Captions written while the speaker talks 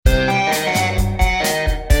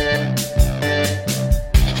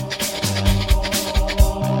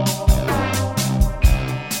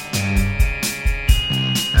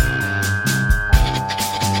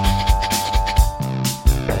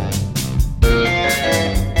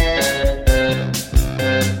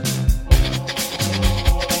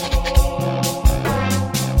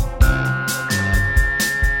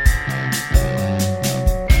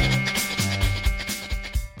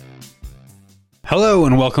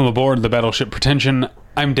welcome aboard the Battleship Pretension.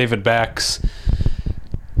 I'm David Bax.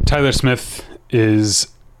 Tyler Smith is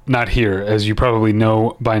not here. As you probably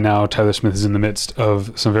know by now, Tyler Smith is in the midst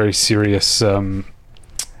of some very serious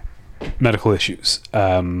medical issues.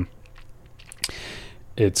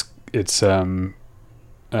 It's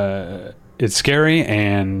scary,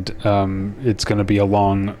 and it's going to be a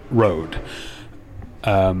long road.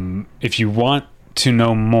 If you want to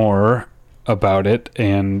know more about it,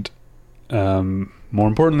 and more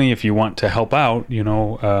importantly, if you want to help out,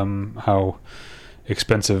 how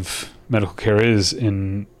expensive medical care is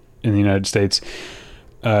in the United States,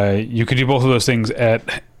 you could do both of those things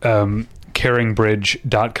at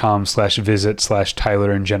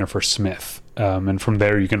caringbridge.com/visit/Tyler and Jennifer Smith. And from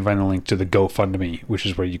there you can find the link to the GoFundMe, which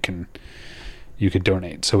is where you could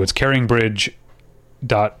donate. So it's caringbridge.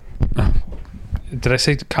 Did I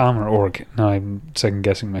say com or org? No, I'm second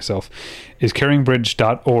guessing myself. Is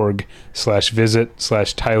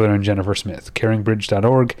caringbridge.org/visit/Tyler and Jennifer Smith.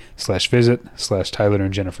 caringbridge.org/visit/Tyler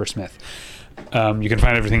and Jennifer Smith. You can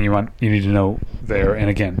find everything you need to know there. And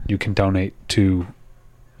again, you can donate to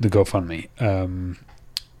the GoFundMe.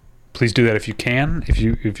 Please do that if you can. If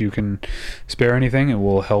you can spare anything, it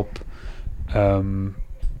will help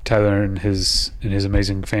Tyler and his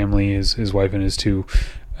amazing family, his wife and his two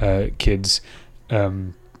kids,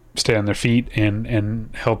 stay on their feet and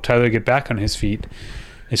help Tyler get back on his feet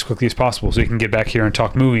as quickly as possible, so he can get back here and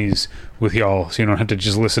talk movies with y'all, so you don't have to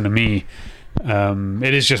just listen to me.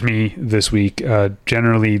 It is just me this week.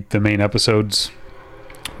 Generally, the main episodes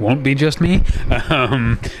won't be just me.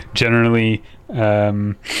 Generally,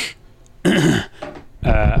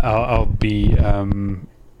 I'll be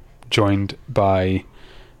joined by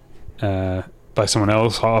someone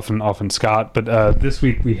else, often Scott. But this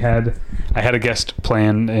week I had a guest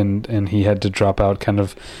planned, and he had to drop out kind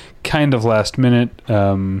of last minute.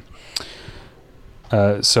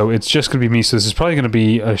 So it's just going to be me. So this is probably going to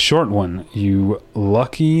be a short one, you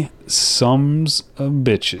lucky sums of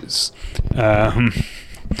bitches.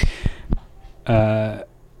 But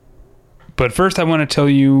first I want to tell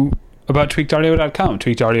you about tweakedaudio.com.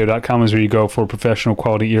 Tweakedaudio.com is where you go for professional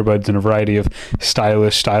quality earbuds in a variety of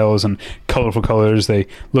stylish styles and colorful colors. They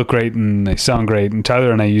look great and they sound great, and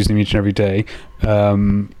Tyler and I use them each and every day.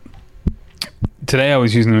 Today I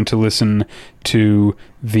was using them to listen to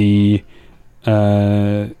the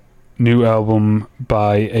new album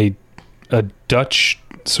by a Dutch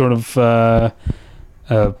sort of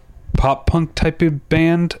pop punk type of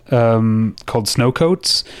band called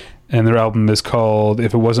Snowcoats. And their album is called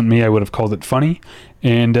If It Wasn't Me, I Would Have Called It Funny.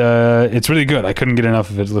 And it's really good. I couldn't get enough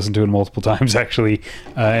of it. Listened to it multiple times, actually.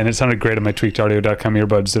 And it sounded great on my tweakedaudio.com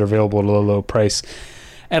earbuds that are available at a low price.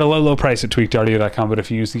 At a low price at tweakedaudio.com. But if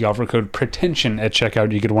you use the offer code PRETENSION at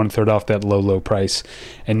checkout, you get 1/3 off that low price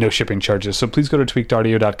and no shipping charges. So please go to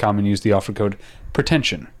tweakedaudio.com and use the offer code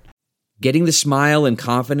PRETENSION. Getting the smile and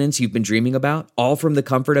confidence you've been dreaming about, all from the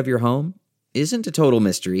comfort of your home, isn't a total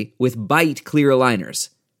mystery with Byte clear aligners.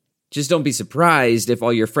 Just don't be surprised if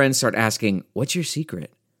all your friends start asking, "What's your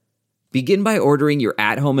secret?" Begin by ordering your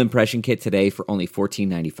at-home impression kit today for only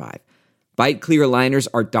 $14.95. Byte clear aligners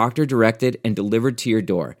are doctor-directed and delivered to your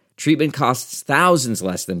door. Treatment costs thousands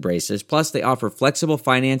less than braces, plus they offer flexible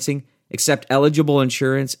financing, accept eligible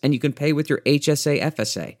insurance, and you can pay with your HSA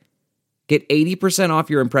FSA. Get 80% off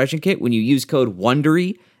your impression kit when you use code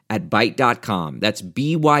WONDERY at Byte.com. That's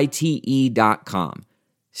BYTE.com.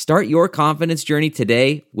 Start your confidence journey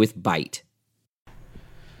today with Byte.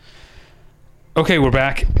 Okay, we're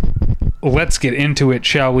back. Let's get into it,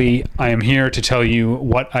 shall we? I am here to tell you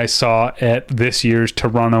what I saw at this year's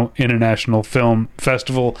Toronto International Film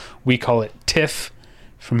Festival. We call it TIFF.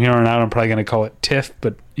 From here on out, I'm probably going to call it TIFF,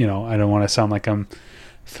 but, I don't want to sound like I'm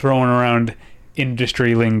throwing around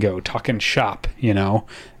industry lingo, talking shop,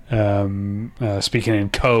 speaking in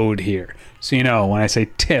code here. So, when I say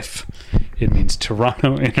TIFF, it means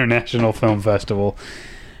Toronto International Film Festival.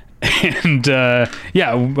 And, I'll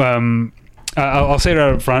say it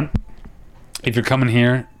right up front. If you're coming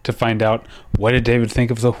here to find out what did David think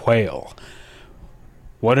of The Whale,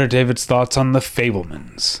 what are David's thoughts on The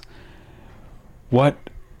Fabelmans, what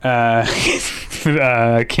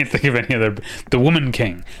I can't think of any other, The Woman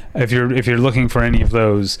King. If you're looking for any of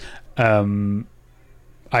those, I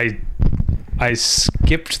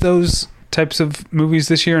skipped those types of movies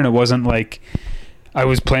this year, and it wasn't like I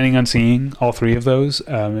was planning on seeing all three of those.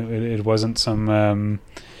 It wasn't some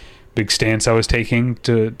big stance I was taking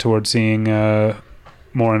towards seeing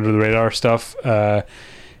more under the radar stuff.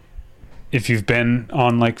 If you've been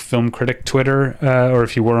on like Film Critic Twitter, or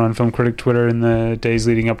if you were on Film Critic Twitter in the days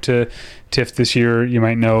leading up to TIFF this year, you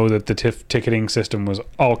might know that the TIFF ticketing system was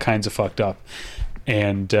all kinds of fucked up.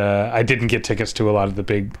 and I didn't get tickets to a lot of the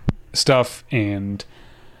big stuff, and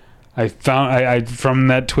I found I from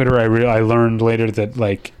that Twitter I learned later that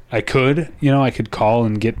like I could call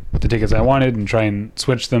and get the tickets I wanted and try and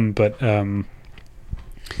switch them, but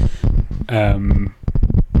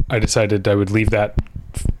I decided I would leave that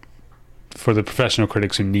for the professional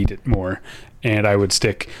critics who need it more, and I would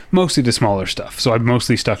stick mostly to smaller stuff. So I've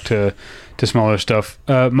mostly stuck to smaller stuff,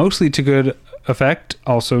 mostly to good effect,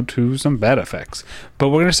 also to some bad effects. But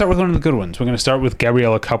we're going to start with one of the good ones. We're going to start with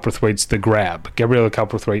Gabriella Cowperthwaite's The Grab. Gabriella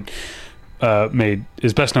Cowperthwaite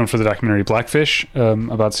is best known for the documentary Blackfish,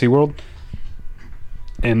 about SeaWorld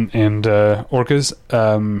and orcas.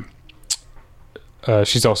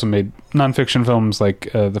 She's also made nonfiction films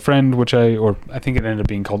like The Friend, I think it ended up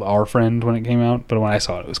being called Our Friend when it came out, but when I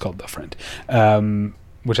saw it, it was called The Friend,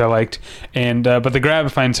 which I liked. And but The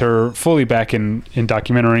Grab finds her fully back in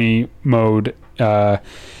documentary mode.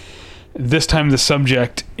 This time the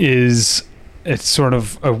subject is, it's sort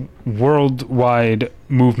of a worldwide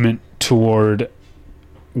movement toward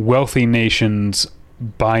wealthy nations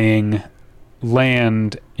buying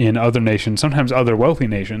land in other nations, sometimes other wealthy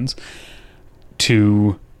nations,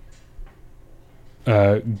 to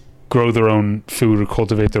grow their own food or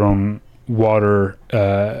cultivate their own water.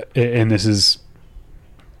 And this is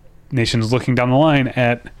nations looking down the line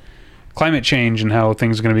at climate change and how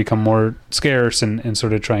things are going to become more scarce, and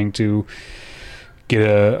sort of trying to get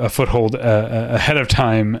a foothold ahead of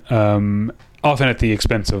time, often at the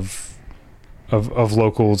expense of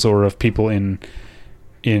locals or of people in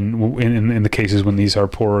the cases when these are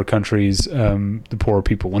poorer countries, the poorer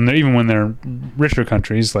people, when they're richer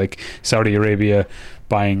countries like Saudi Arabia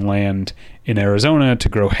buying land in Arizona to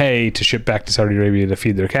grow hay to ship back to Saudi Arabia to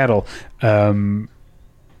feed their cattle,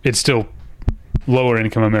 it's still lower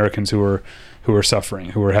income Americans who are suffering,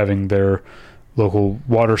 who are having their local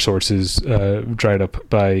water sources dried up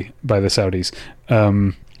by the Saudis.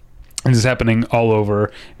 This is happening all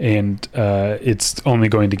over, and it's only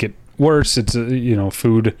going to get worse. It's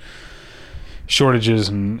food shortages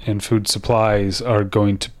and food supplies are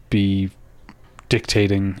going to be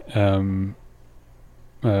dictating a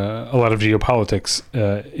lot of geopolitics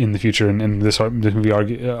in the future, and this movie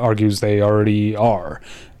argues they already are.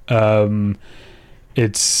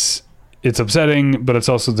 It's upsetting, but there's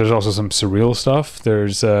also some surreal stuff.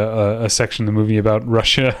 There's a section of the movie about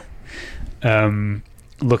Russia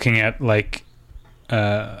looking at like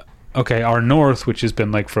our north, which has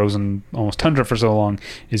been like frozen almost tundra for so long,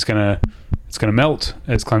 it's gonna melt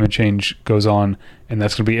as climate change goes on, and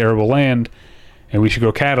that's gonna be arable land, and we should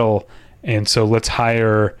grow cattle, and so let's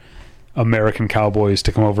hire American cowboys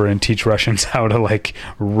to come over and teach Russians how to like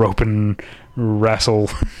rope and wrestle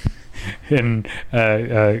and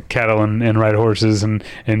cattle and ride horses, and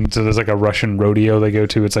so there's like a Russian rodeo they go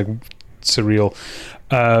to. It's like surreal,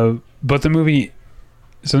 but the movie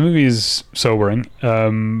is sobering,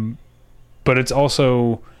 but it's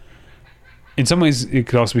also, in some ways, it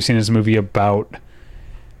could also be seen as a movie about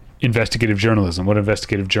investigative journalism. What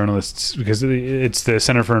investigative journalists, because it's the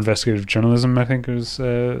Center for Investigative Journalism, I think, is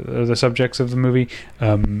the subjects of the movie.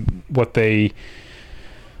 What they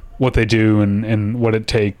do and what it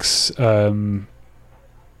takes for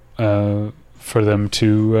them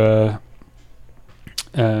to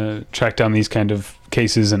track down these kind of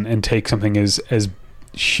cases and take something as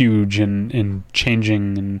huge and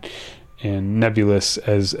changing and nebulous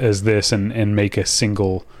as this and make a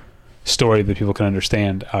single story that people can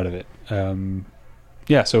understand out of it.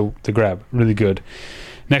 So The Grab, really good.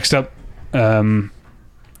 Next up, I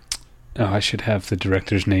should have the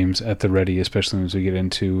directors' names at the ready, especially as we get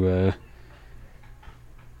into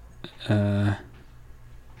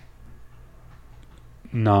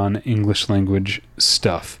non-English language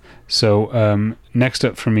stuff. So next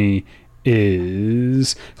up for me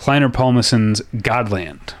is Kleiner Palmason's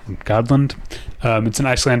Godland. It's an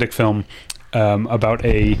Icelandic film about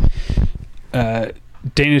a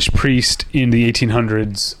Danish priest in the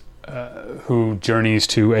 1800s who journeys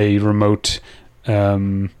to a remote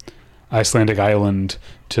Icelandic island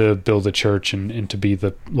to build a church and to be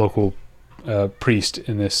the local priest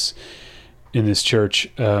in this church.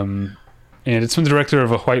 And it's from the director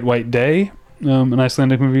of A White Day, an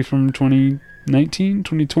Icelandic movie from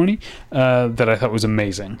 2020, that I thought was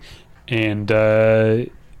amazing. And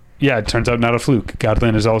it turns out not a fluke.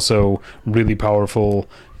 Godland is also really powerful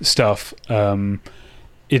stuff.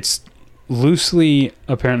 It's loosely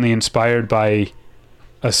apparently inspired by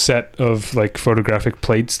a set of like photographic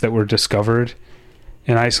plates that were discovered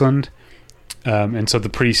in Iceland. And so the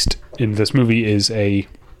priest in this movie is a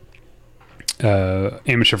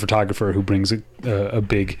amateur photographer who brings a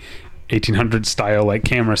big 1800 style like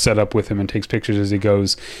camera set up with him and takes pictures as he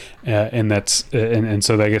goes, and that's and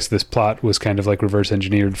so I guess this plot was kind of like reverse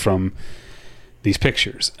engineered from these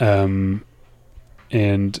pictures, and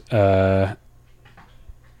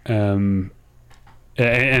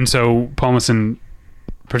so Paulson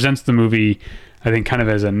presents the movie, I think, kind of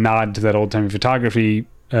as a nod to that old timey photography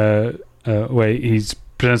way. He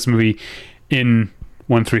presents the movie in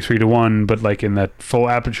 1:3:1, but like in that full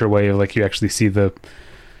aperture way of like you actually see the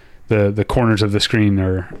corners of the screen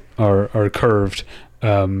are curved.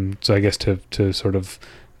 So I guess to sort of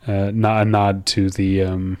nod to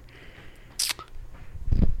the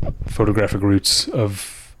photographic roots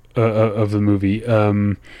of the movie.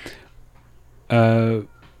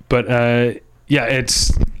 Yeah,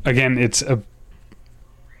 it's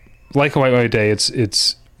like A White Day.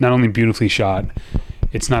 It's not only beautifully shot,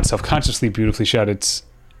 it's not self-consciously beautifully shot.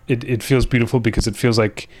 It feels beautiful because it feels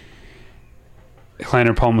like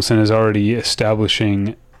Kleiner Palmason is already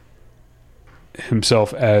establishing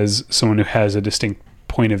himself as someone who has a distinct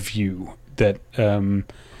point of view, that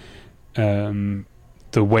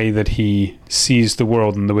the way that he sees the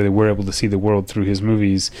world and the way that we're able to see the world through his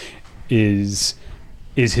movies is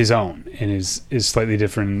his own and is slightly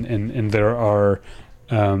different, and there are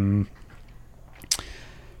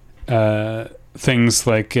things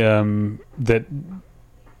like that.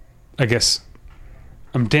 I guess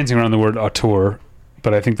I'm dancing around the word auteur,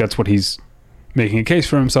 but I think that's what he's making a case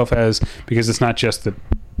for himself as, because it's not just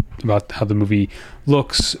about how the movie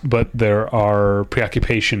looks, but there are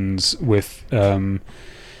preoccupations with the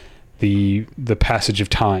passage of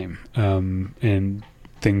time, and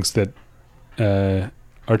things that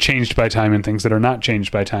are changed by time and things that are not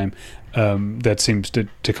changed by time. That seems to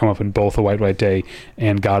come up in both A White Day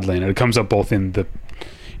and Godland. It comes up both in the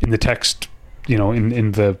text,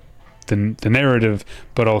 in the narrative,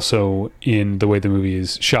 but also in the way the movie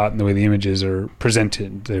is shot and the way the images are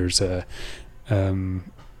presented. There's a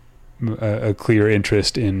clear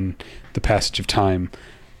interest in the passage of time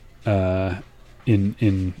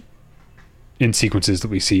in sequences that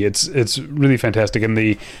we see. It's really fantastic, and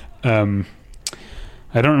the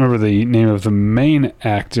I don't remember the name of the main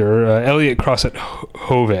actor. Elliot Crosset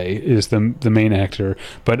Hove is the main actor,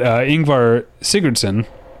 but Ingvar Sigurdsson,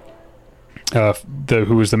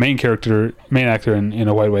 who was the main actor in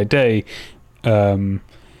A White Day,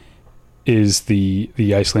 is the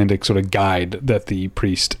Icelandic sort of guide that the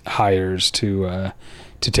priest hires to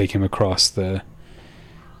take him across the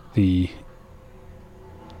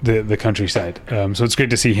countryside. So it's great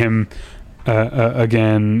to see him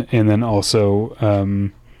again, and then also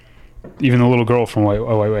even the little girl from A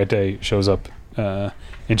White Day shows up,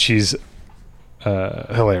 and she's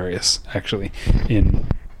hilarious actually in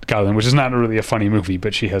Godland, which is not really a funny movie,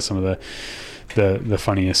 but she has some of the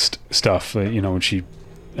funniest stuff. When she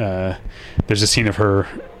there's a scene of her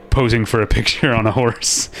posing for a picture on a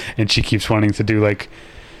horse, and she keeps wanting to do like,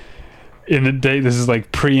 in the day, this is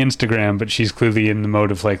like pre-Instagram, but she's clearly in the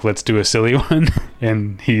mode of like, let's do a silly one.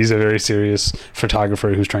 And he's a very serious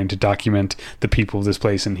photographer who's trying to document the people of this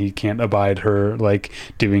place, and he can't abide her like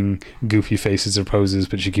doing goofy faces or poses,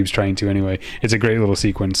 but she keeps trying to anyway. It's a great little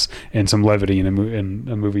sequence and some levity in a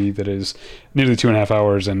movie that is nearly 2.5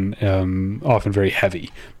 hours and often very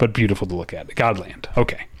heavy, but beautiful to look at. Godland.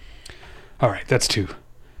 Okay. All right, that's 2.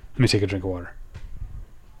 Let me take a drink of water.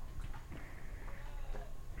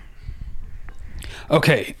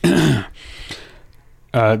 Okay,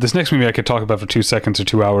 this next movie I could talk about for 2 seconds or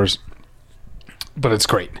 2 hours, but it's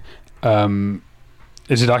great.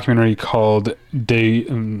 It's a documentary called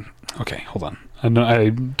okay, hold on. I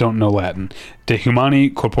don't know Latin. De Humani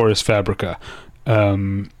Corporis Fabrica,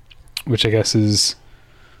 which I guess is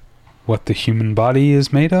what the human body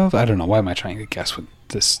is made of. I don't know. Why am I trying to guess what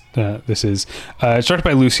this is? It's directed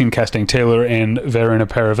by Lucien Castaigne-Taylor and Verena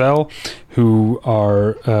Paravel, who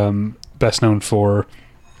are best known for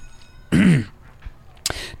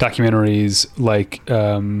documentaries like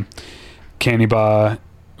Cannibal,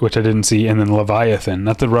 which I didn't see, and then Leviathan,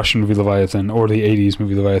 not the Russian movie Leviathan or the 80s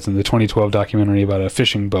movie Leviathan, the 2012 documentary about a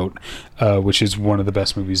fishing boat, which is one of the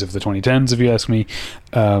best movies of the 2010s, if you ask me.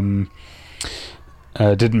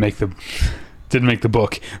 Didn't make the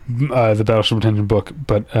book, the Battleship Retention book,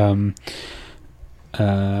 but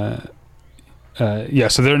yeah,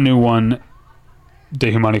 so their new one, De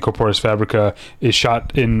Humani Corporis Fabrica, is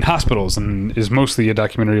shot in hospitals and is mostly a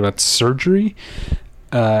documentary about surgery,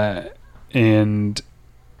 and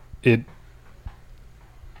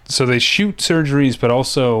so they shoot surgeries, but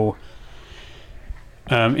also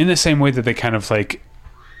in the same way that they kind of like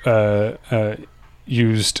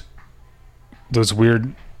used those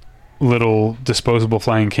weird little disposable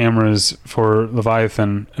flying cameras for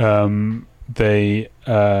Leviathan. They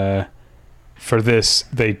for this,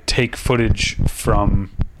 they take footage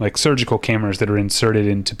from like surgical cameras that are inserted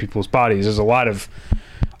into people's bodies. There's a lot of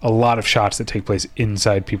shots that take place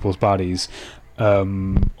inside people's bodies,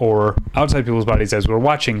 or outside people's bodies as we're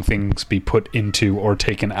watching things be put into or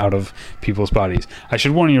taken out of people's bodies. I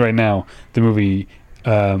should warn you right now, the movie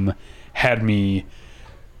had me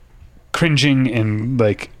cringing and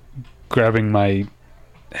like grabbing my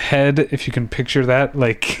head, if you can picture that,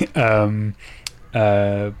 like putting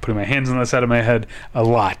my hands on the side of my head a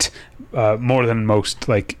lot, more than most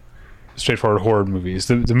like straightforward horror movies.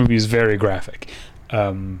 The movie is very graphic.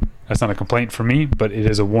 That's not a complaint for me, but it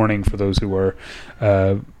is a warning for those who are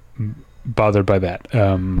bothered by that.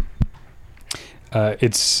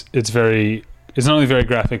 It's not only very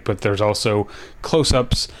graphic, but there's also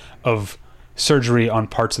close-ups of surgery on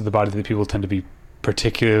parts of the body that people tend to be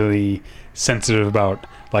particularly sensitive about,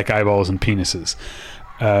 like eyeballs and penises.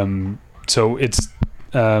 So it's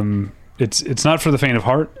not for the faint of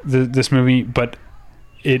heart, this movie, but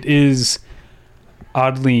it is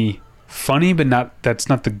oddly funny, but that's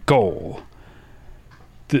not the goal.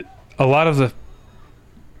 A lot of the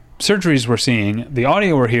surgeries we're seeing, the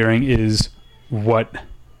audio we're hearing is what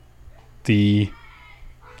the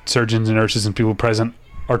surgeons and nurses and people present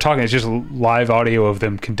are talking. It's just live audio of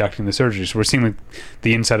them conducting the surgery. So we're seeing like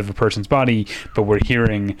the inside of a person's body, but we're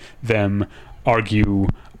hearing them argue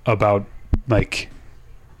about like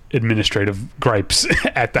administrative gripes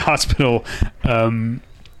at the hospital.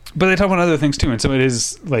 But they talk about other things too, and so it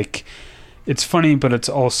is like, it's funny, but it's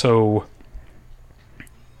also,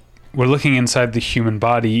 we're looking inside the human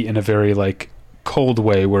body in a very like cold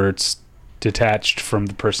way, where it's detached from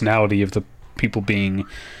the personality of the people being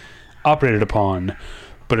operated upon,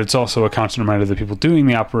 but it's also a constant reminder that the people doing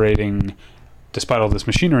the operating, despite all this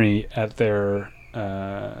machinery at their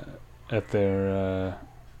I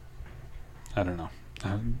don't know,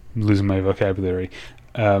 I'm losing my vocabulary.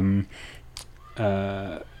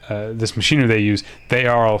 This machinery they use, they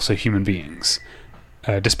are also human beings.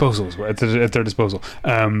 Disposals at their disposal.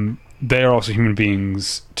 They are also human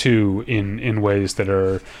beings too, in ways that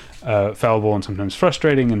are fallible and sometimes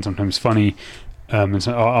frustrating and sometimes funny, and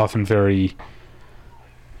so often very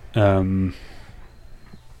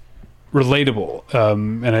relatable.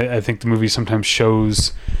 And I think the movie sometimes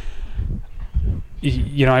shows,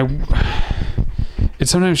 it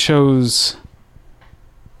sometimes shows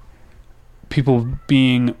people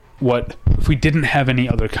being what, if we didn't have any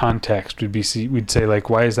other context, we'd say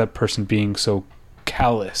like, why is that person being so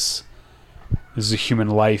callous? This is a human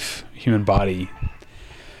life, human body.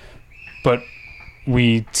 But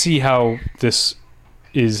we see how this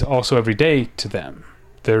is also every day to them.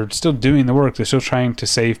 They're still doing the work. They're still trying to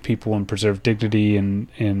save people and preserve dignity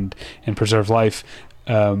and preserve life.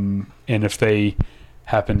 And if they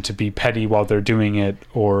happen to be petty while they're doing it,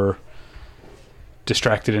 or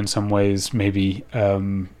distracted in some ways, maybe,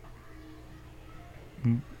 what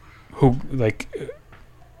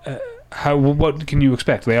can you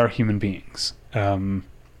expect? They are human beings.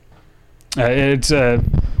 It's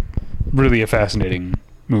really a fascinating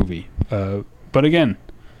movie, but again,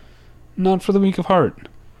 not for the weak of heart.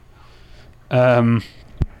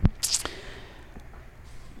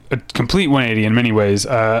 A complete 180 in many ways.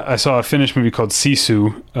 I saw a Finnish movie called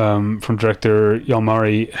Sisu, from director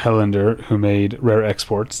Jalmari Helander, who made Rare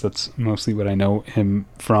Exports. That's mostly what I know him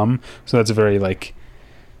from. So that's a very like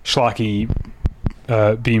schlocky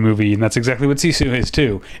B movie, and that's exactly what Sisu is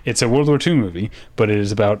too. It's a World War II movie, but it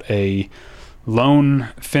is about a lone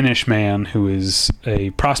Finnish man who is a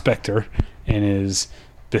prospector and is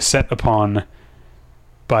beset upon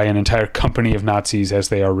by an entire company of Nazis as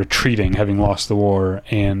they are retreating, having lost the war,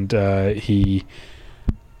 and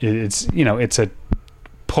it's a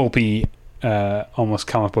pulpy, almost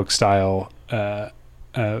comic book style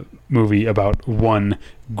movie about one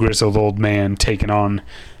grizzled old man taking on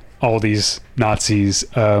all these Nazis,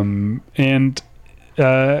 and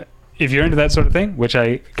if you're into that sort of thing, which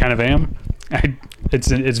I kind of am,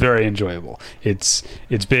 it's very enjoyable. It's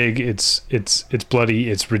big, it's bloody,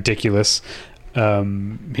 it's ridiculous.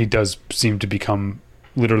 He does seem to become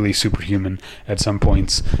literally superhuman at some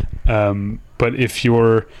points, but if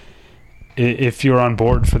you're on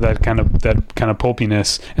board for that kind of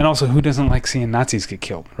pulpiness, and also, who doesn't like seeing Nazis get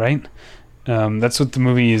killed, right? That's what the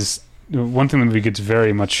movie is. One thing the movie gets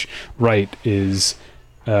very much right is,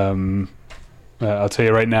 I'll tell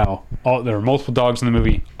you right now, there are multiple dogs in the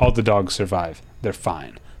movie. All the dogs survive. They're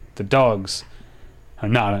fine. The dogs are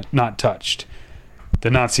not touched. The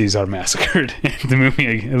Nazis are massacred. The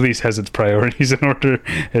movie at least has its priorities in order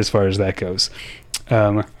as far as that goes.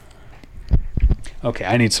 Okay,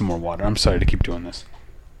 I need some more water. I'm sorry to keep doing this.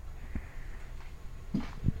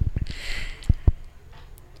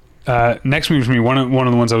 Next movie for me, one of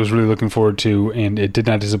the ones I was really looking forward to, and it did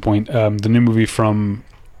not disappoint. The new movie from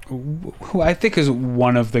who I think is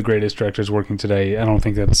one of the greatest directors working today. I don't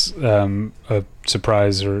think that's a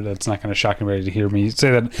surprise, or that's not going to shock anybody to hear me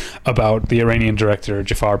say that about the Iranian director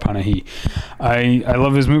Jafar Panahi. I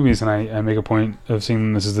love his movies, and I make a point of seeing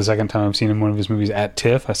them. This is the second time I've seen him one of his movies at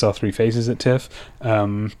TIFF. I saw Three Faces at TIFF.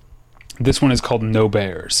 This one is called No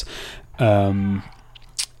Bears.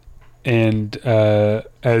 And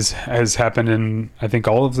as has happened in, I think,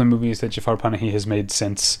 all of the movies that Jafar Panahi has made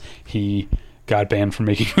since he got banned from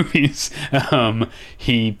making movies,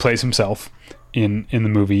 he plays himself in the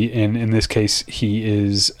movie. And in this case, he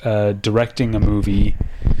is directing a movie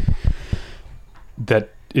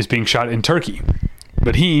that is being shot in Turkey.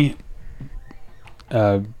 But he,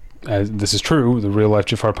 as this is true, the real-life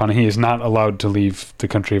Jafar Panahi is not allowed to leave the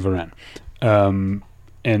country of Iran.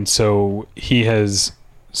 And so he has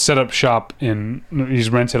set up shop he's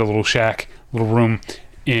rented a little shack, little room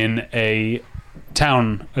in a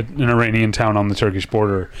town, an Iranian town on the Turkish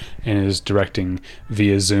border, and is directing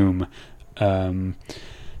via Zoom. And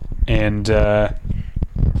of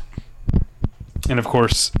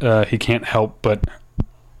course, he can't help but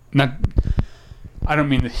I don't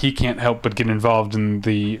mean that he can't help but get involved in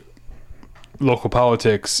the local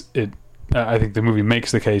politics. I think the movie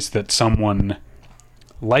makes the case that someone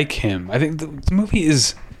like him, I think the movie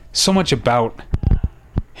is so much about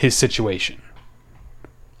his situation,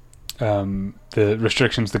 the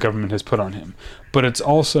restrictions the government has put on him, but it's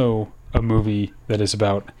also a movie that is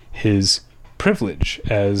about his privilege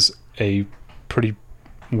as a pretty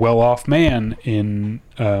well-off man in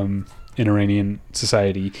Iranian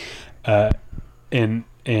society, and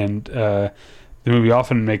the movie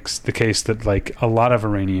often makes the case that, like, a lot of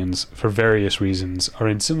Iranians, for various reasons, are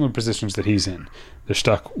in similar positions that he's in. They're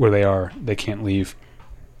stuck where they are. They can't leave,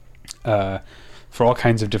 for all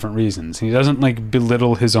kinds of different reasons. He doesn't, like,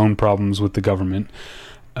 belittle his own problems with the government.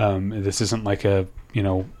 This isn't like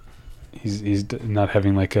he's not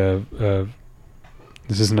having like this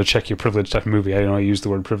isn't a check your privilege type of movie. I know I used the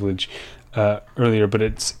word privilege earlier, but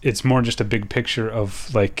it's more just a big picture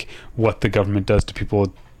of, like, what the government does to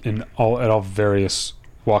people at all various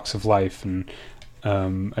walks of life, and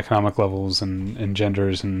economic levels, and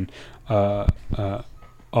genders, and all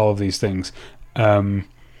of these things. There's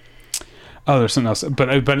something else, but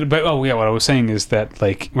oh yeah, what I was saying is that,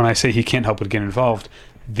 like, when I say he can't help but get involved,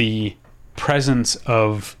 the presence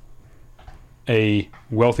of a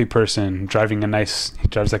wealthy person driving he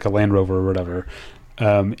drives like a Land Rover or whatever,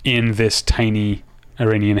 in this tiny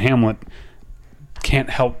Iranian hamlet, can't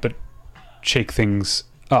help but shake things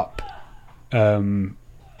up, and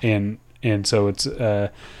so it's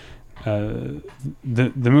the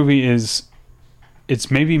movie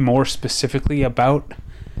it's maybe more specifically about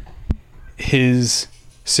his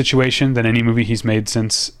situation than any movie he's made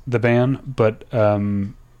since the ban, but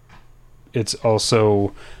it's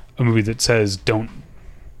also a movie that says don't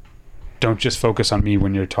just focus on me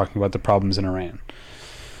when you're talking about the problems in Iran.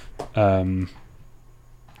 And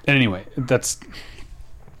anyway, that's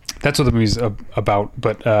what the movie's about,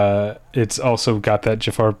 but it's also got that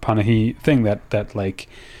Jafar Panahi thing, that like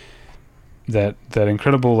that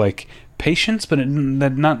incredible, like, patience, but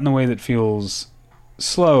that not in a way that feels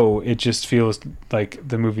slow. It just feels like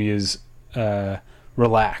the movie is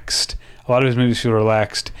relaxed. A lot of his movies feel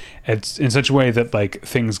relaxed in such a way that, like,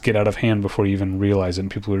 things get out of hand before you even realize it,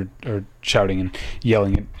 and people are shouting and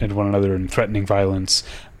yelling at one another and threatening violence,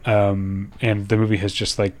 and the movie has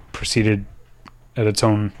just, like, proceeded by its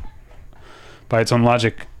own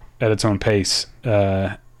logic, at its own pace,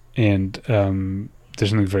 and there's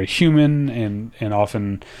something very human and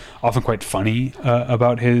often quite funny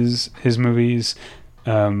about his movies,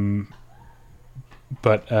 but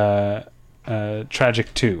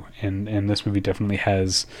tragic too, and this movie definitely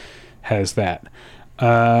has that.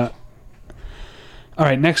 All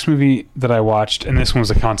right, next movie that I watched, and this one was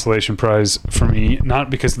a consolation prize for me, not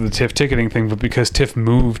because of the TIFF ticketing thing, but because TIFF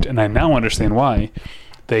moved, and I now understand why.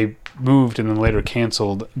 They moved and then later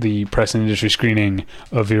canceled the press and industry screening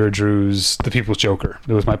of Vera Drew's The People's Joker.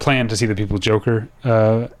 It was my plan to see The People's Joker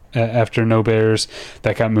after No Bears.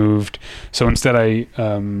 That got moved. So instead I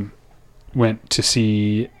went to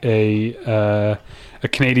see a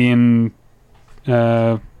Canadian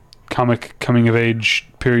comic coming-of-age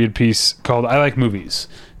period piece called I Like Movies,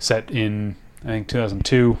 set in, I think,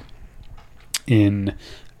 2002 in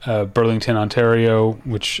Burlington, Ontario,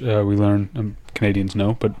 which we learn, Canadians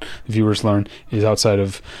know, but viewers learn, is outside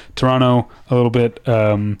of Toronto a little bit.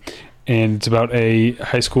 And and it's about a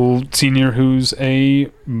high school senior who's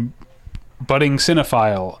a budding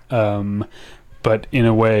cinephile, but in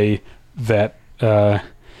a way that,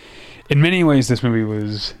 in many ways, this movie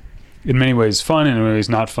was, in many ways, fun, and in many ways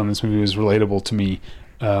not fun. This movie was relatable to me,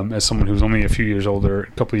 as someone who's only a few years older,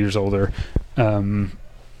 a couple years older,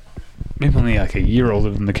 maybe only like a year older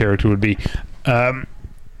than the character would be.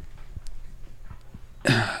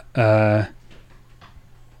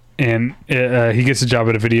 And he gets a job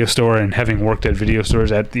at a video store, and having worked at video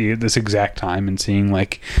stores at this exact time and seeing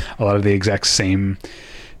like a lot of the exact same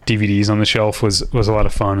DVDs on the shelf was a lot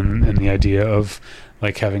of fun, and the idea of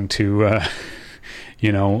like having to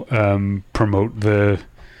promote the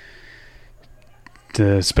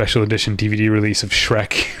special edition DVD release of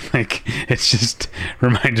Shrek, like it's just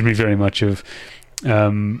reminded me very much of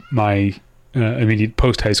my immediate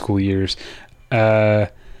post high school years.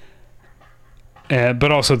 But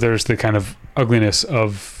also there's the kind of ugliness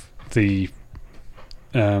of the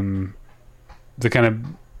kind of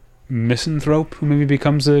misanthrope who maybe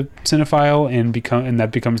becomes a cinephile and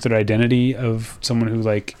that becomes their identity of someone who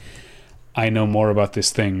like, I know more about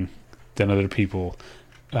this thing than other people,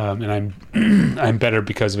 and I'm better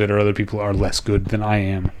because of it, or other people are less good than I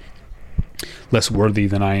am, less worthy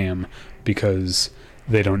than I am, because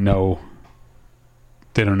they don't know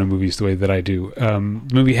movies the way that I do. The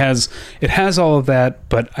movie has all of that,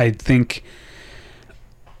 but I think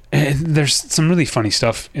there's some really funny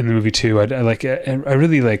stuff in the movie too. I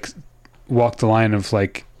really like walk the line of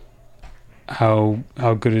like how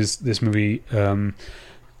good is this movie.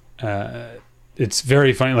 It's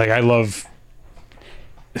very funny. Like I love.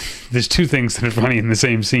 There's two things that are funny in the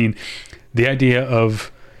same scene. The idea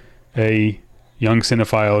of a young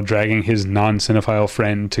cinephile dragging his non-cinephile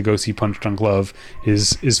friend to go see Punch Drunk Love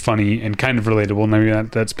is funny and kind of relatable. Maybe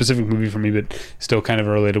not that specific movie for me, but still kind of a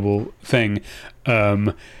relatable thing.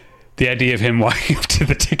 The idea of him walking up to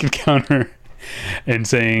the ticket counter and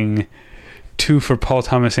saying, "2 for Paul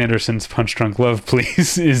Thomas Anderson's Punch Drunk Love,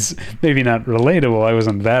 please," is maybe not relatable. I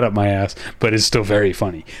wasn't that up my ass, but is still very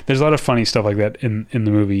funny. There's a lot of funny stuff like that in the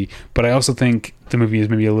movie, but I also think the movie is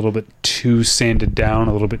maybe a little bit too sanded down,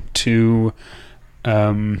 a little bit too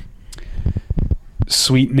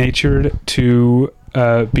sweet-natured to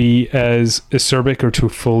be as acerbic or to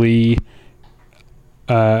fully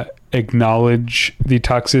acknowledge the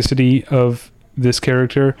toxicity of this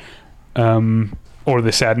character, or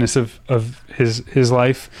the sadness of his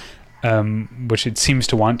life, which it seems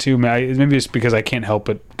to want to. Maybe it's because I can't help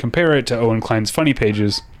but compare it to Owen Klein's Funny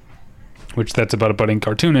Pages, which that's about a budding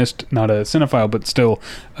cartoonist, not a cinephile, but still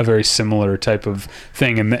a very similar type of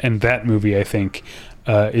thing. And that movie, I think,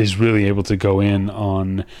 is really able to go in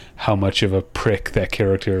on how much of a prick that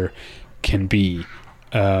character can be,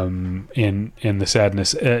 in the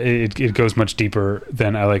sadness. It goes much deeper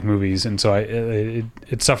than I Like Movies, and so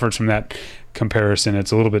it suffers from that comparison.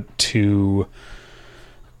 It's a little bit too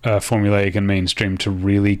formulaic and mainstream to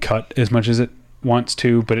really cut as much as it wants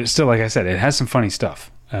to, but it's still, like I said, it has some funny stuff.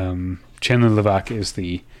 Chandler Levac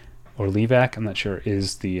or Levac, I'm not sure,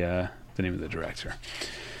 is the name of the director.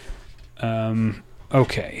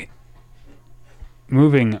 Okay.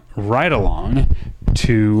 Moving right along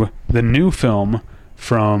to the new film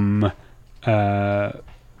from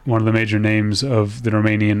one of the major names of the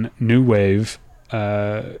Romanian New Wave,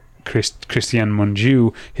 Cristian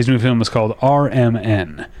Mungiu. His new film is called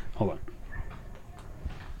RMN. Hold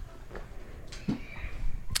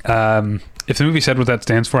on. If the movie said what that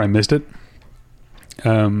stands for, I missed it.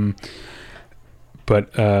 But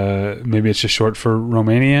maybe it's just short for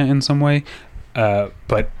Romania in some way.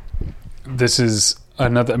 But this is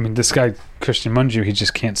another. I mean, this guy Cristian Mungiu, he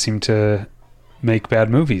just can't seem to make bad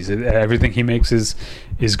movies. Everything he makes is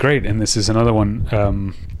great, and this is another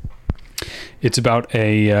one. It's about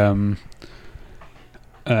a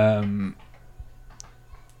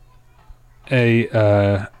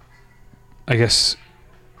I guess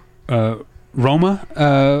Roma,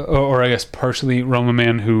 or I guess partially Roma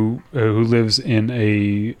man who lives in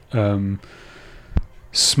a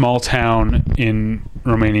small town in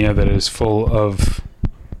Romania that is full of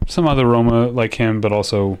some other Roma like him, but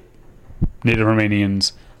also Native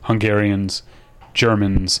Romanians, Hungarians,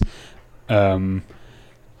 Germans, people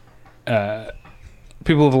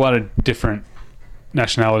of a lot of different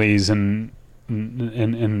nationalities and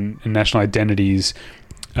national identities,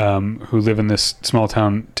 who live in this small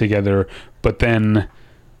town together. But then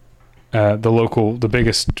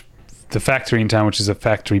the factory in town, which is a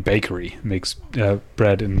factory bakery, makes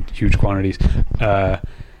bread in huge quantities,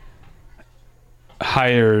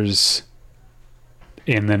 hires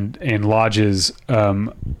and lodges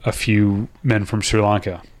a few men from Sri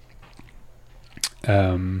Lanka,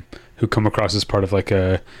 who come across as part of like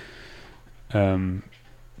a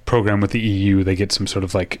program with the EU. They get some sort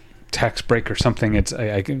of like tax break or something.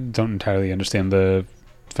 I don't entirely understand the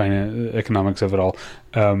economics of it all,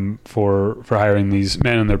 for hiring these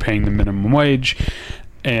men, and they're paying them minimum wage,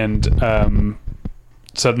 and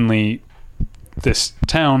suddenly this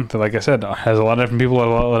town that, like I said, has a lot of different people, a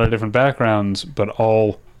lot of different backgrounds, but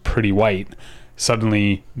all pretty white.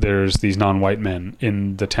 Suddenly there's these non-white men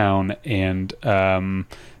in the town, and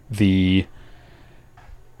the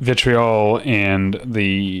vitriol and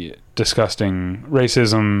the disgusting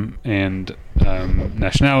racism and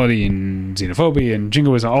nationality and xenophobia and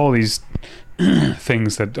jingoism, all these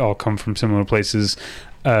things that all come from similar places,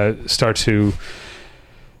 start to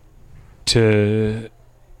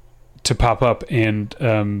pop up, and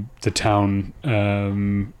the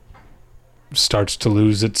town starts to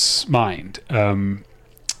lose its mind, and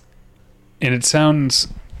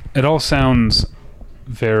it all sounds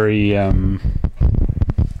very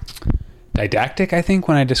didactic, I think,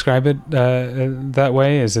 when I describe it that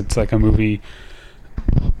way, as it's like a movie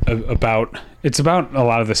about a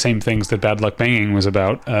lot of the same things that Bad Luck Banging was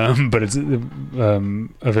about, but it's a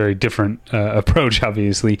very different approach,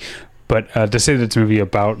 obviously. But to say that it's a movie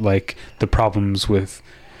about like the problems with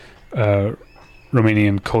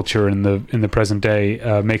Romanian culture in the present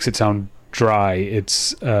day makes it sound dry.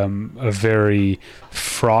 It's a very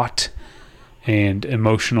fraught and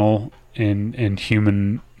emotional and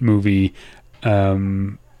human movie,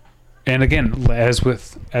 and again,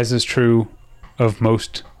 as is true of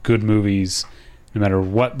most good movies, no matter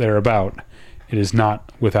what they're about, it is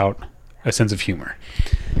not without a sense of humor.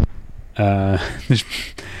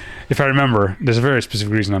 If I remember, there's a very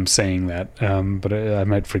specific reason I'm saying that, but I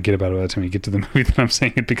might forget about it by the time you get to the movie that I'm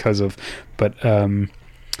saying it because of. But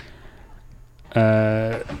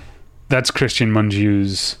that's Christian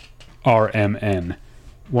Mungiu's RMN,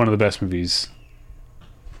 one of the best movies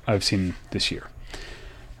I've seen this year.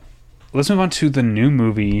 Let's move on to the new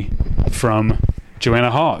movie from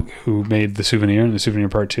Joanna Hogg, who made The Souvenir and The Souvenir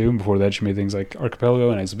Part 2. And before that, she made things like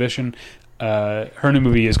Archipelago and Exhibition. Her new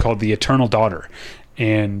movie is called The Eternal Daughter,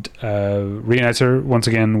 and reunites her once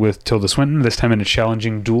again with Tilda Swinton, this time in a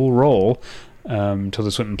challenging dual role.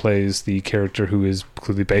 Tilda Swinton plays the character who is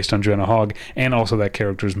clearly based on Joanna Hogg, and also that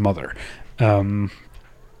character's mother. The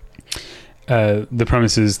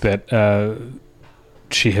premise is that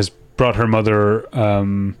she has brought her mother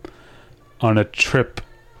on a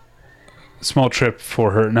small trip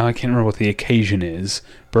for her. Now I can't remember what the occasion is.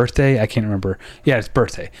 Birthday? I can't remember. Yeah, it's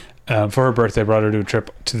birthday. For her birthday, brought her to a trip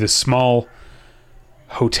to this small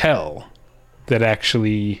hotel that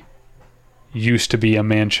actually used to be a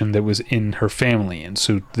mansion that was in her family, and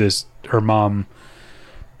so her mom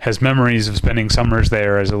has memories of spending summers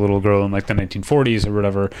there as a little girl in like the 1940s or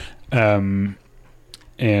whatever, and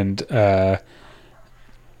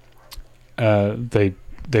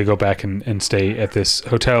they go back and stay at this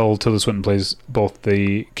hotel. Tilda Swinton plays both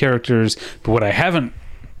the characters, but what I haven't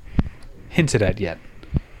hinted at yet,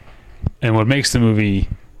 and what makes the movie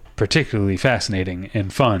particularly fascinating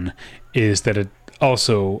and fun, is that it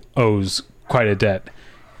also owes quite a debt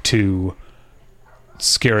to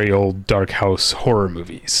scary old dark house horror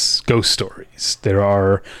movies, ghost stories. There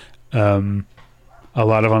are a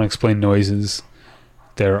lot of unexplained noises.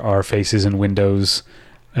 There are faces in windows.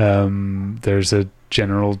 There's a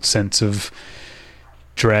general sense of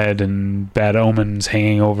dread and bad omens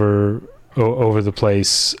hanging over the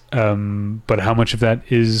place, but how much of that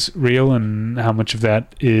is real and how much of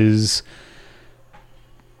that is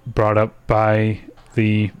brought up by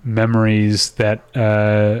the memories that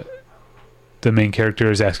the main character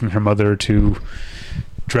is asking her mother to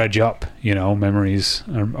dredge up, memories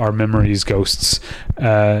are memories, ghosts,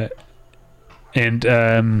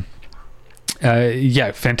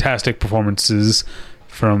 fantastic performances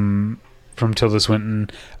from Tilda Swinton.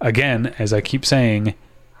 Again, as I keep saying,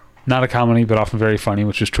 not a comedy, but often very funny,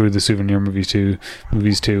 which is true of the Souvenir movies too.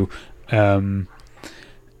 It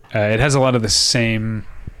has a lot of the same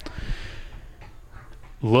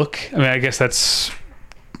look. I mean, I guess that's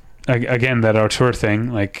again that auteur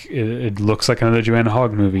thing. Like it looks like another Joanna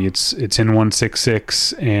Hogg movie. It's in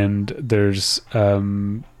 1/66, and there's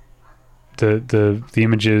the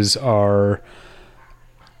images are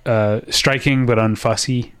striking but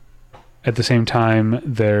unfussy. At the same time,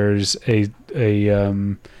 there's a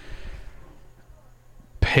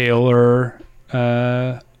paler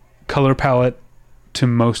color palette to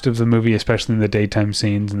most of the movie, especially in the daytime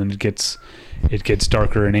scenes, and then it gets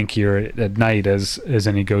darker and inkier at night, as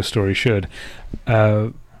any ghost story should.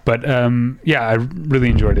 I really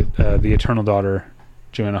enjoyed it. The Eternal Daughter,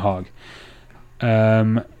 Joanna Hogg.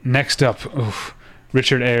 Next up,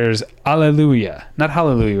 Richard Ayer's Alleluia. Not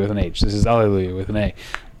Hallelujah with an H. This is Alleluia with an A.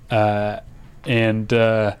 And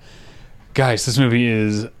guys, this movie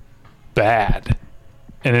is bad.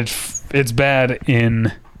 And it's bad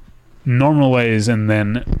in normal ways, and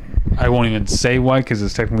then I won't even say why because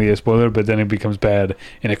it's technically a spoiler, but then it becomes bad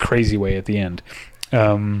in a crazy way at the end.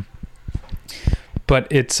 But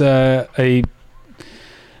it's I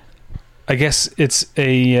guess it's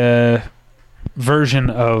a version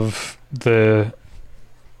of the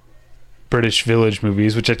British village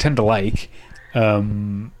movies, which I tend to like,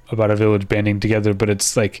 about a village banding together, but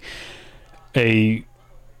it's like a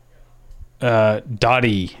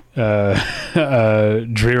dotty,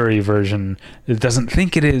 dreary version. It doesn't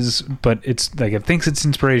think it is, but it's like it thinks it's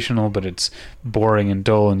inspirational, but it's boring and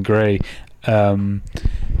dull and gray. And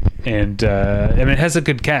I mean, it has a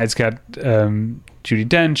good cast. It's got Judi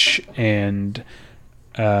Dench and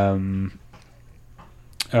who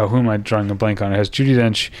am I drawing a blank on? It has Judi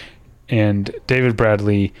Dench and David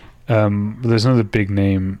Bradley. There's another big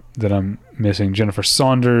name that I'm missing. Jennifer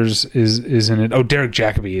Saunders is in it. Oh, Derek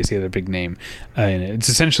Jacobi is the other big name in it. It's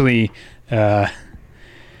essentially Best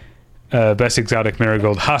Exotic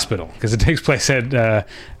Marigold Hospital, because it takes place at a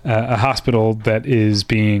hospital that is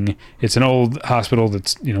it's an old hospital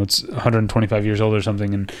that's, it's 125 years old or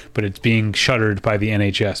something, but it's being shuttered by the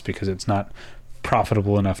NHS because it's not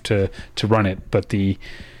profitable enough to run it. But the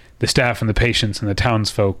staff and the patients and the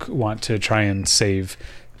townsfolk want to try and save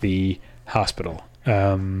the hospital.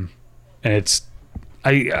 And it's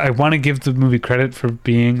I want to give the movie credit for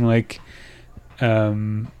being like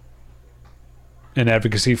an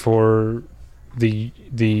advocacy for the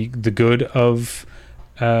good of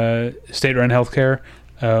state-run healthcare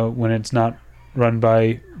when it's not run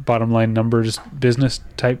by bottom line numbers business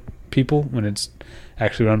type people, when it's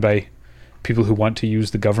actually run by people who want to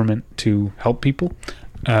use the government to help people,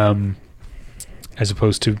 as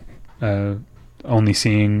opposed to only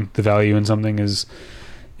seeing the value in something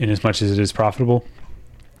in as much as it is profitable.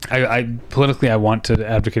 I politically, I want to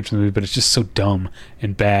advocate for the movie, but it's just so dumb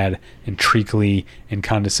and bad and treacly and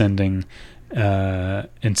condescending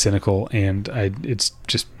and cynical, and it's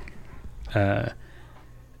just not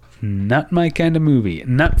my kind of movie.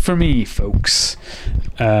 Not for me, folks.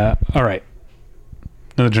 All right,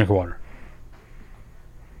 another drink of water.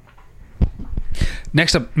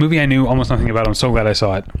 Next up, movie I knew almost nothing about. I'm so glad I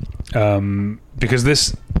saw it, because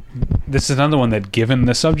this is another one that, given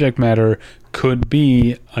the subject matter, could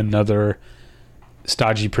be another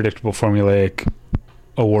stodgy, predictable, formulaic,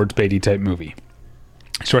 awards baity type movie.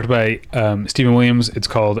 It's directed by Stephen Williams. It's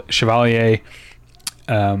called Chevalier,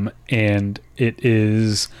 and it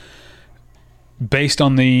is based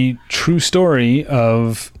on the true story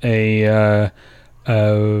of a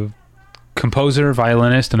composer,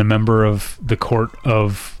 violinist, and a member of the court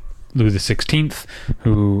of Louis XVI,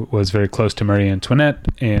 who was very close to Marie Antoinette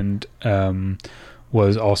and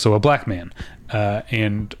was also a black man,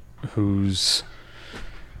 and whose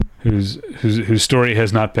story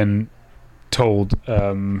has not been told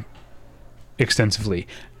extensively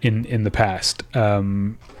in the past.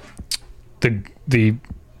 The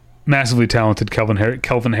massively talented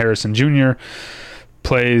Kelvin Harrison Jr.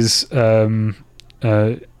 plays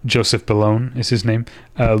Joseph Bellone is his name.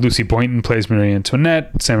 Lucy Boynton plays Marie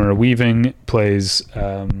Antoinette. Samara Weaving plays,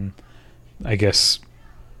 I guess,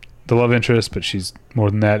 the love interest, but she's more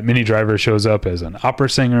than that. Minnie Driver shows up as an opera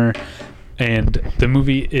singer, and the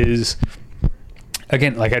movie is,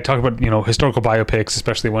 again, like I talk about, historical biopics,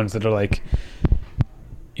 especially ones that are like,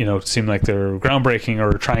 seem like they're groundbreaking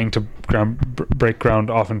or trying to break ground,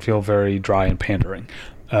 often feel very dry and pandering.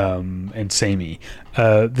 And samey.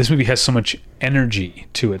 This movie has so much energy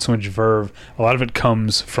to it, so much verve. A lot of it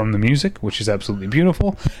comes from the music, which is absolutely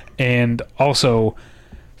beautiful, and also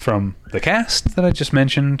from the cast that I just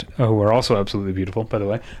mentioned, who are also absolutely beautiful, by the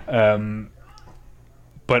way.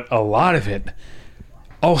 But a lot of it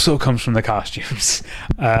also comes from the costumes.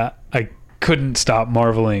 I couldn't stop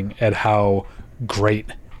marveling at how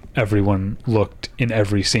great everyone looked in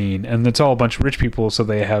every scene, and it's all a bunch of rich people, so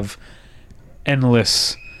they have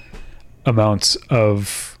endless amounts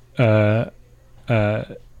of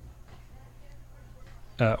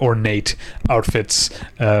ornate outfits,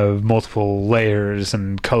 multiple layers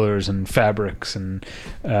and colors and fabrics and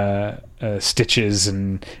stitches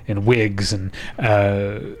and wigs and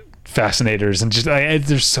fascinators, and just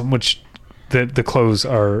there's so much. The clothes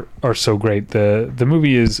are so great. The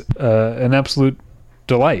movie is an absolute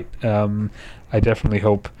delight. I definitely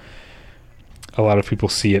hope a lot of people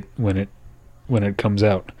see it when it comes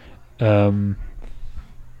out.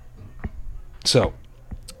 So,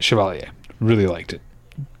 Chevalier, really liked it.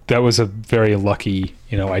 that was a very lucky,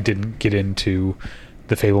 I didn't get into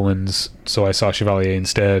the Fabelmans, so I saw Chevalier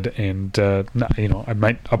instead, and I'll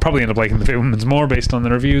probably end up liking the Fabelmans more based on the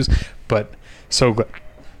reviews, but so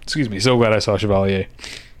glad I saw Chevalier.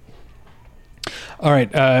 All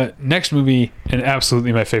right, next movie, and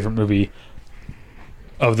absolutely my favorite movie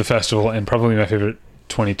of the festival, and probably my favorite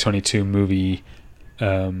 2022 movie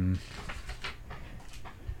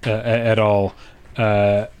at all.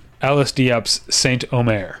 Alice Diop's Saint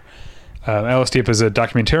Omer. Alice Diop is a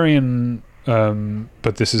documentarian,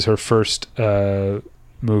 but this is her first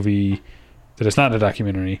movie that is not a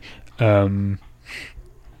documentary.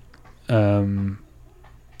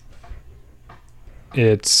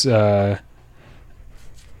 It's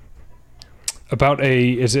about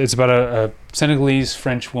a Senegalese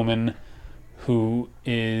French woman who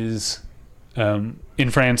is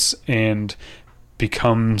in France and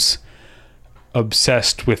becomes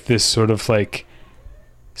obsessed with this sort of like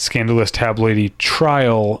scandalous tabloidy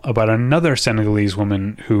trial about another Senegalese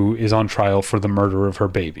woman who is on trial for the murder of her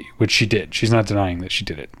baby, which she did. She's not denying that she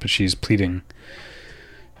did it, but she's pleading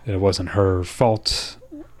that it wasn't her fault.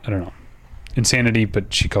 I don't know. Insanity,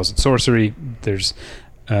 but she calls it sorcery. There's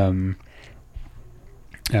a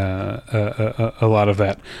lot of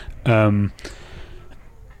that. But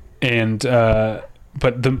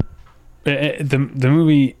the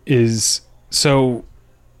movie is so,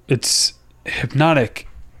 it's hypnotic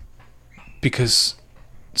because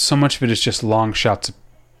so much of it is just long shots of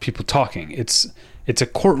people talking. It's a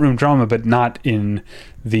courtroom drama, but not in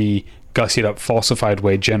the gussied up, falsified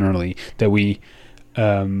way generally that we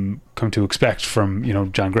come to expect from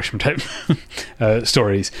John Grisham type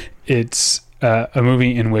stories. It's a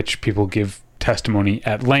movie in which people give testimony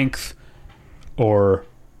at length, or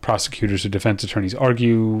prosecutors or defense attorneys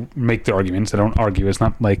make their arguments. They don't argue. It's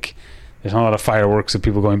not like there's not a lot of fireworks of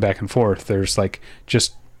people going back and forth. There's like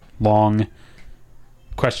just long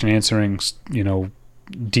question answering,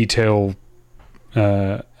 detailing.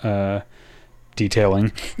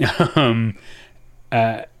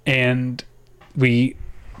 And we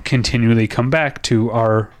continually come back to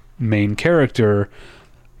our main character,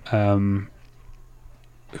 who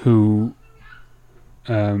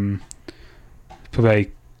played by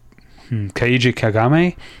Kaiji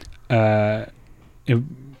Kagame,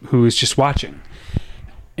 who is just watching.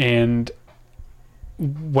 And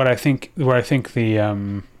where I think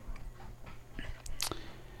the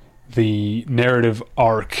narrative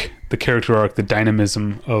arc, the character arc, the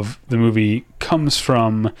dynamism of the movie comes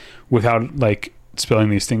from, without like spelling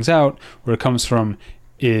these things out, where it comes from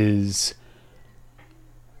is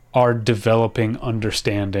our developing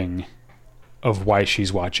understanding of why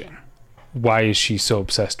she's watching. Why is she so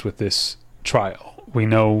obsessed with this trial? We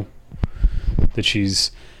know that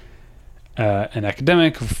she's an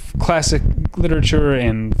academic of classic literature,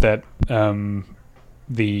 and that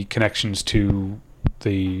the connections to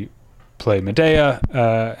the play Medea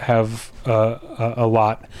have a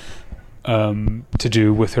lot to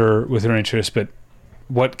do with her interest. But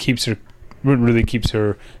what really keeps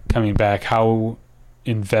her coming back? How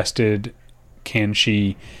invested can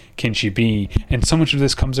she be? And so much of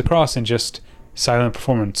this comes across in just silent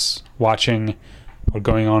performance, watching or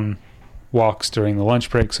going on walks during the lunch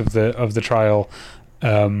breaks of the trial,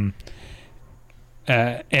 and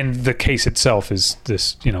the case itself is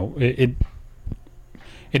this. It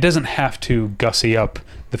doesn't have to gussy up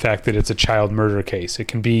the fact that it's a child murder case. It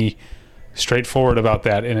can be straightforward about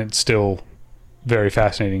that, and it's still very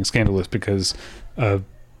fascinating and scandalous because,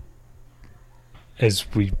 as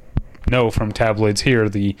we know from tabloids here,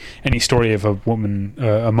 any story of a woman,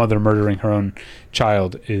 a mother murdering her own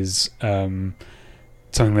child is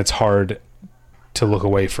something that's hard to look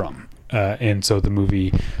away from. And so the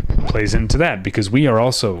movie plays into that because we are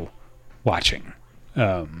also watching.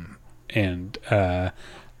 I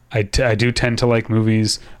do tend to like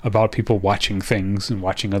movies about people watching things and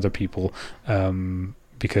watching other people,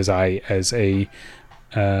 because I, as a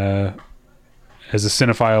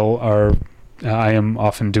cinephile, I am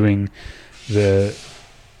often doing the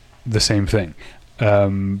same thing.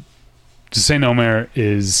 Saint Omer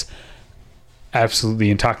is absolutely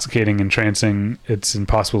intoxicating, entrancing. It's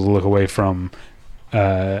impossible to look away from.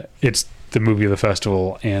 It's the movie of the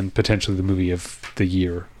festival and potentially the movie of the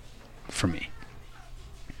year for me.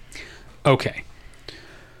 Okay.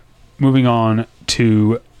 Moving on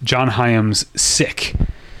to John Hyams' Sick.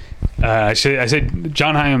 I said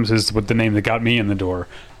John Hyams is what the name that got me in the door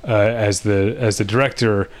as the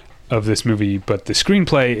director of this movie, but the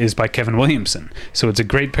screenplay is by Kevin Williamson. So it's a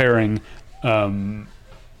great pairing of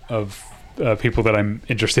people that I'm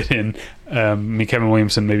interested in. Kevin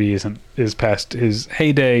Williamson maybe is past his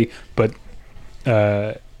heyday, but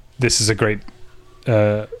this is a great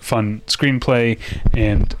fun screenplay,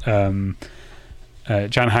 and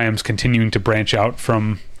John Hyams continuing to branch out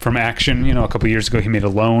from action. A couple of years ago he made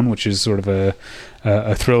Alone, which is sort of a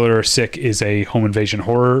thriller. Sick is a home invasion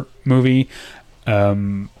horror movie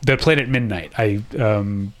that played at midnight.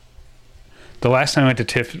 The last time I went to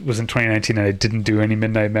TIFF was in 2019, and I didn't do any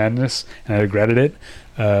Midnight Madness, and I regretted it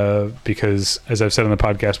because, as I've said on the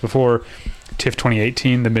podcast before, TIFF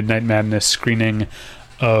 2018, the Midnight Madness screening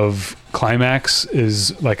of Climax,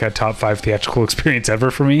 is like a top 5 theatrical experience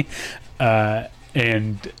ever for me.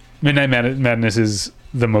 And Midnight Madness is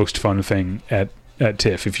the most fun thing at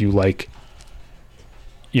TIFF. If you like,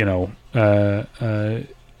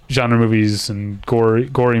 genre movies and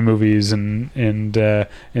gory movies and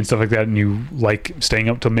stuff like that, and you like staying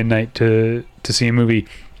up till midnight to see a movie,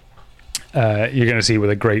 you're gonna see it with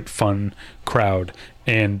a great fun crowd.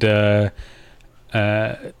 And so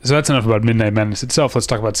that's enough about Midnight Madness itself. Let's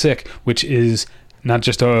talk about Sick, which is not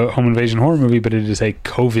just a home invasion horror movie, but it is a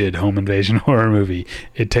COVID home invasion horror movie.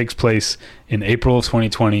 It takes place in April of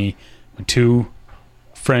 2020 when two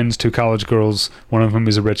friends, two college girls, one of whom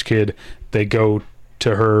is a rich kid, they go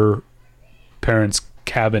to her parents'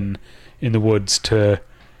 cabin in the woods to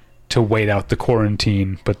wait out the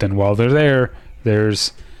quarantine. But then while they're there,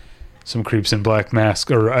 there's some creeps in black mask,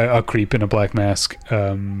 or a creep in a black mask,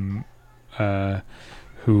 who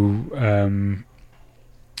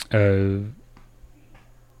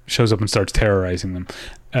shows up and starts terrorizing them.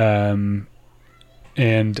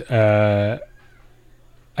 And I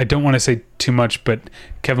don't want to say too much, but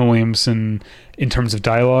Kevin Williamson, in terms of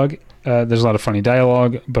dialogue, there's a lot of funny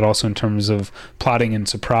dialogue, but also in terms of plotting and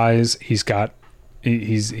surprise, he's back,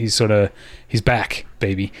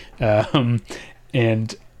 baby.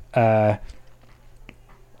 It's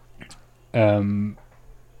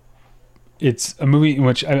a movie in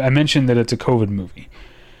which I mentioned that it's a COVID movie,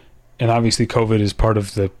 and obviously COVID is part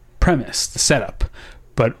of the premise, the setup,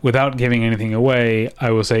 but without giving anything away,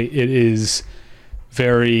 I will say it is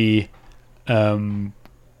very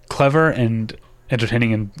clever and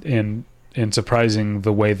entertaining and surprising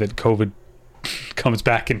the way that COVID comes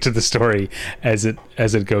back into the story as it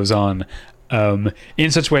goes on,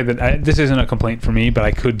 in such a way that this isn't a complaint for me, but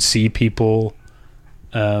I could see people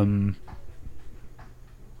saying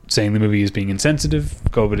the movie is being insensitive.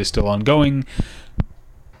 COVID is still ongoing.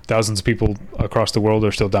 Thousands of people across the world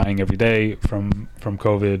are still dying every day from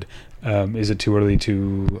COVID. Is it too early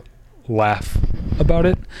to laugh about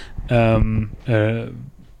it?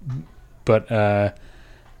 But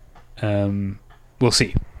we'll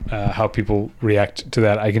see how people react to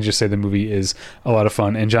that. I can just say the movie is a lot of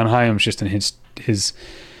fun, and John Hyams, just in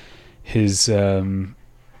his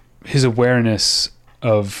awareness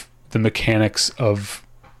of the mechanics of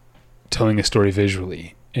telling a story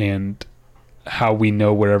visually, and how we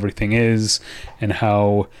know where everything is, and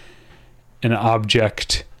how an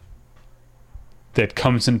object that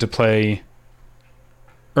comes into play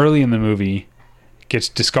early in the movie gets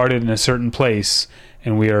discarded in a certain place,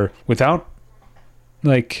 and we are, without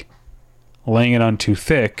like laying it on too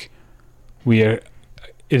thick, it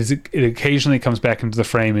occasionally comes back into the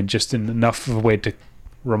frame, and just in enough of a way to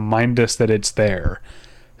remind us that it's there,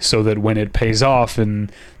 so that when it pays off in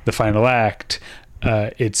the final act,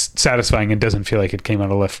 it's satisfying and doesn't feel like it came out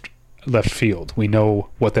of left field. We know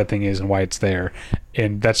what that thing is and why it's there,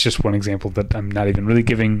 and that's just one example that I'm not even really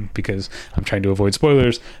giving because I'm trying to avoid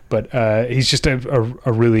spoilers. But he's just a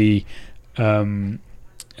really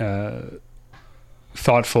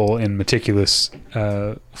thoughtful and meticulous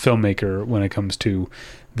filmmaker when it comes to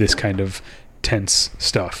this kind of tense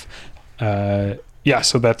stuff. So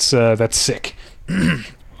that's Sick.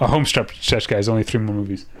 A home stretch, guys. Only 3 more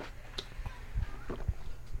movies.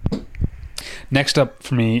 Next up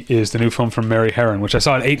for me is the new film from Mary Harron, which I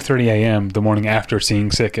saw at 8:30 a.m. the morning after seeing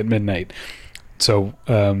Sick at midnight. So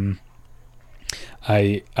I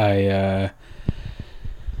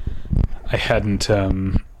hadn't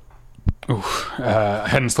I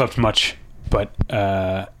hadn't slept much, but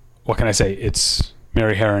what can I say? It's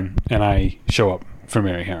Mary Harron, and I show up for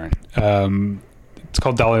Mary Harron. It's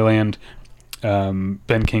called Dollyland.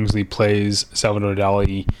 Ben Kingsley plays Salvador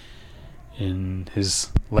Dali in his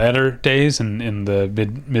latter days in the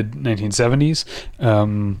mid 1970s,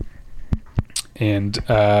 and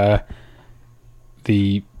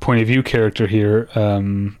the point of view character here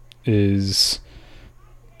is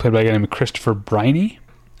played by a guy named Christopher Briney,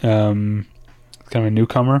 kind of a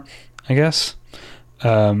newcomer, I guess,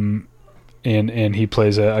 and he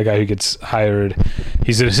plays a guy who ggets hired.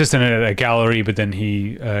 He's an assistant at a gallery, but then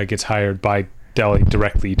he gets hired by Dali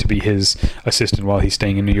directly to be his assistant while he's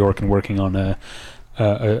staying in New York and working on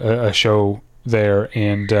a show there,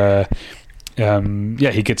 and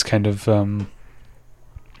he gets kind of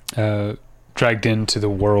dragged into the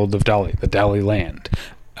world of Dali, the Dali land.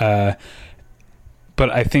 But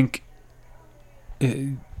I think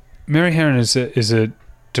Mary Harron is a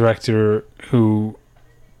director who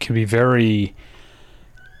can be very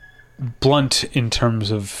blunt in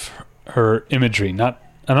terms of her imagery. I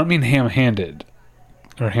don't mean ham-handed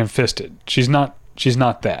or ham-fisted. She's not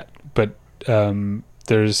that. But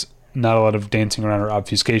there's not a lot of dancing around or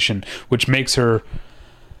obfuscation, which makes her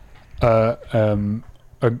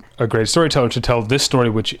a great storyteller to tell this story,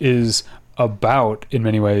 which is about, in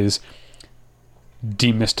many ways,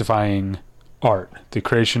 demystifying art, the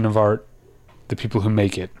creation of art, the people who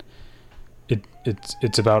make it.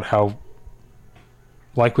 It's about how,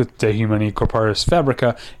 like with De Humani Corporis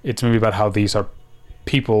Fabrica, it's maybe about how these are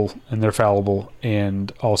people and they're fallible,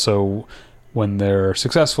 and also when they're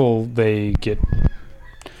successful, they get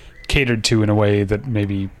catered to in a way that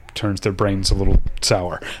maybe turns their brains a little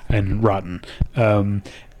sour and rotten.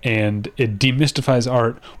 And it demystifies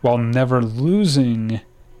art while never losing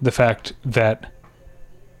the fact that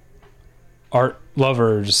art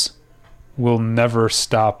lovers will never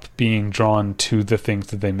stop being drawn to the things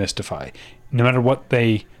that they mystify. No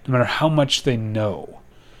matter how much they know,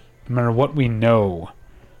 no matter what we know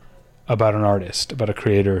about an artist, about a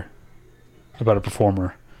creator, about a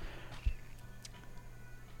performer,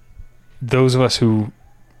 those of us who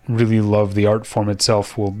really love the art form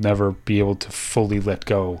itself will never be able to fully let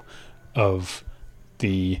go of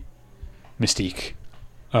the mystique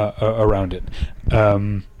around it.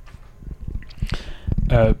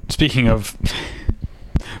 Speaking of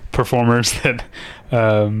performers that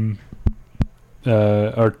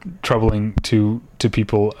are troubling to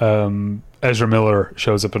people, Ezra Miller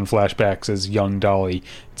shows up in flashbacks as young Dolly.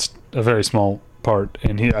 It's a very small part,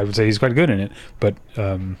 and I would say he's quite good in it, but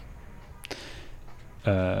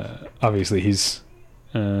obviously he's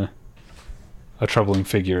a troubling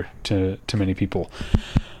figure to many people.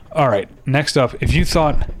 All right, next up, if you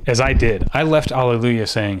thought, as I did, I left Alleluia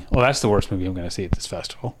saying, well, that's the worst movie I'm going to see at this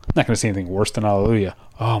festival. I'm not going to see anything worse than Alleluia.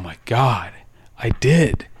 Oh my God, I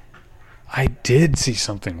did see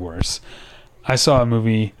something worse. I saw a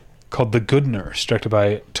movie called The Good Nurse, directed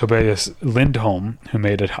by Tobias Lindholm, who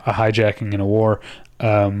made a hijacking in a war.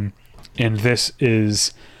 And this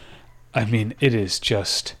is, it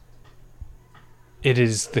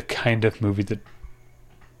is the kind of movie that,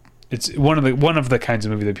 it's one of the kinds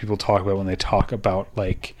of movie that people talk about when they talk about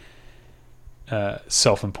like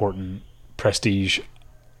self-important prestige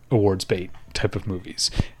awards bait type of movies.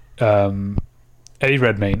 Eddie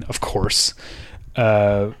Redmayne, of course,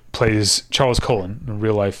 plays Charles Cullen, a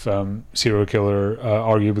real life serial killer,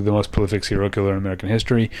 arguably the most prolific serial killer in American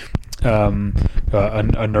history. A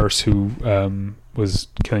nurse who was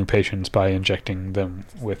killing patients by injecting them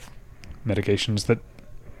with medications that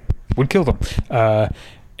would kill them.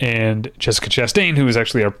 And Jessica Chastain, who is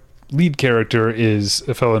actually our lead character, is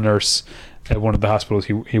a fellow nurse at one of the hospitals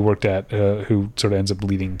he worked at, who sort of ends up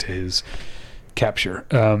leading to his capture.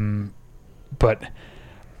 But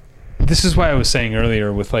this is why I was saying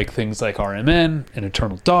earlier with like things like RMN and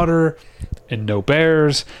Eternal Daughter and No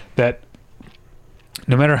Bears, that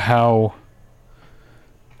no matter how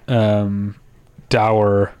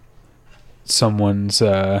dour someone's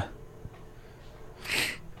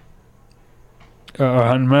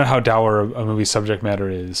no matter how dour a movie's subject matter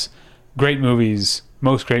is,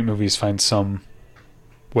 most great movies find some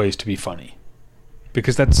ways to be funny,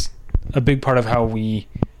 because that's a big part of how we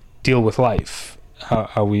deal with life,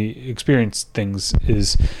 how we experience things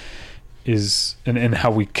and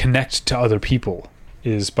how we connect to other people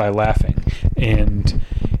is by laughing. And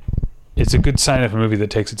it's a good sign of a movie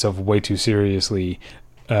that takes itself way too seriously,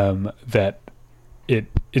 that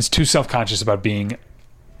it's too self-conscious about being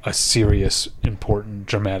a serious, important,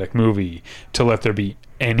 dramatic movie to let there be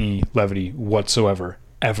any levity whatsoever,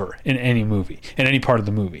 ever, in any movie, in any part of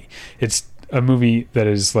the movie. It's a movie that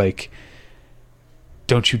is like,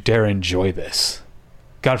 don't you dare enjoy this.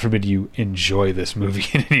 God forbid you enjoy this movie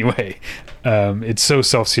in any way. It's so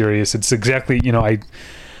self-serious. It's exactly,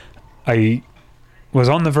 I was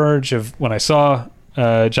on the verge of, when I saw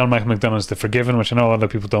John Michael McDonough's The Forgiven, which I know a lot of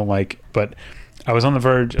people don't like, but I was on the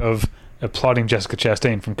verge of applauding Jessica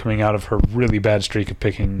Chastain from coming out of her really bad streak of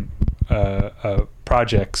picking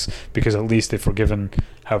projects, because at least The Forgiven,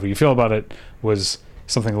 however you feel about it, was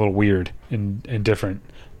something a little weird and different.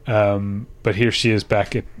 But here she is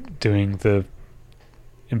back at doing the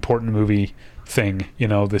important movie thing.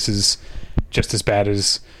 This is just as bad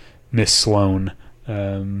as Miss Sloane,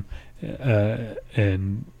 and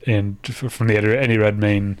from the Eddie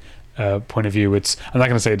Redmayne point of view, I'm not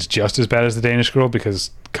going to say it's just as bad as The Danish Girl,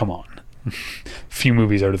 because come on, few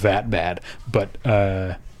movies are that bad, but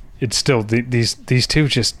it's still these two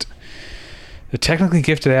just, they're technically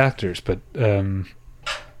gifted actors, but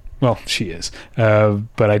well, she is,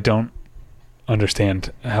 but I don't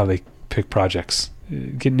understand how they pick projects.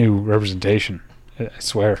 Get new representation. I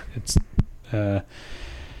swear,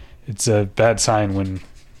 it's a bad sign when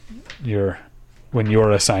your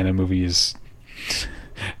assign a movie is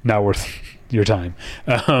not worth your time.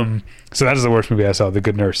 So that is the worst movie I saw, The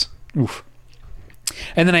Good Nurse. Oof.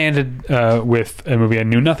 And then I ended with a movie I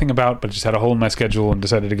knew nothing about, but just had a hole in my schedule, and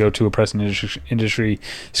decided to go to a press and industry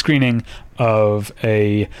screening of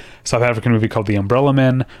a South African movie called The Umbrella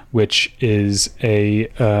Men, which is a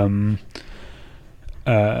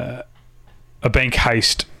bank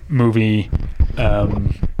heist movie,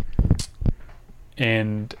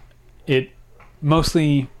 and it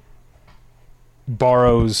mostly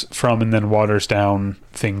borrows from and then waters down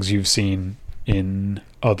things you've seen in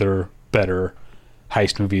other better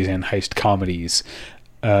heist movies and heist comedies.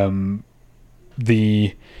 The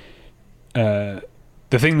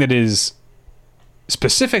thing that is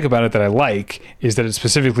specific about it that I like is that it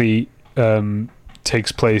specifically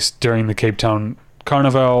takes place during the Cape Town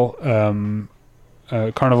Carnival,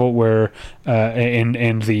 where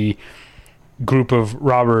and the group of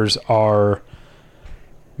robbers are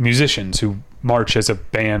musicians who march as a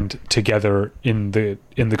band together in the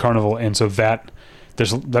carnival, and so that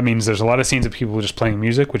means there's a lot of scenes of people just playing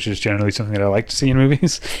music, which is generally something that I like to see in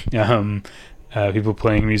movies. People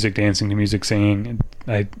playing music, dancing to music, singing.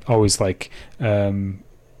 I always like,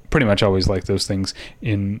 pretty much always like those things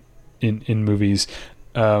in movies.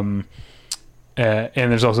 And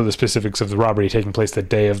there's also the specifics of the robbery taking place the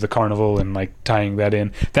day of the carnival, and like tying that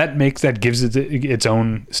in. That gives it its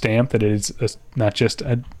own stamp, that it is not just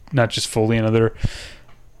fully another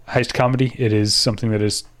heist comedy. It is something that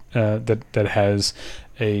is that has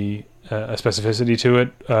a specificity to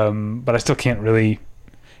it. But I still can't really.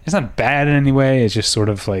 It's not bad in any way. It's just sort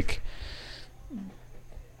of like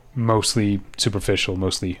mostly superficial,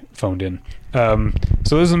 mostly phoned in. So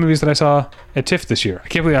those are the movies that I saw at TIFF this year. I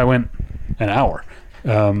can't believe I went an hour.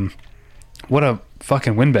 What a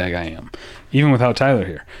fucking windbag I am, even without Tyler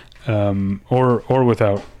here, or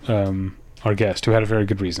without our guest, who had a very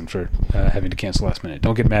good reason for having to cancel last minute.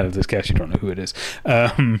 Don't get mad at this guest, you don't know who it is.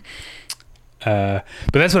 But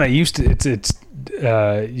that's what I used to. It's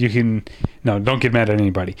you can don't get mad at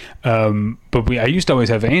anybody. But I used to always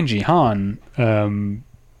have Angie Hahn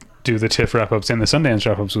do the TIFF wrap-ups and the Sundance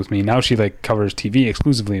wrap-ups with me. Now she like covers TV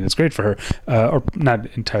exclusively, and it's great for her. Or not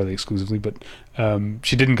entirely exclusively, but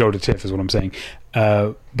she didn't go to TIFF is what I'm saying.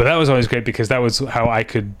 But that was always great, because that was how I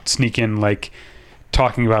could sneak in like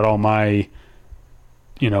talking about all my,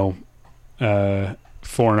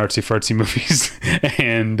 foreign artsy-fartsy movies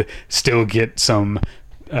and still get some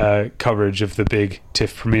coverage of the big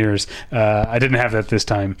TIFF premieres. I didn't have that this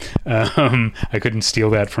time. I couldn't steal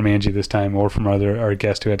that from Angie this time, or from our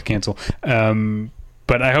guest who had to cancel.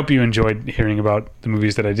 But I hope you enjoyed hearing about the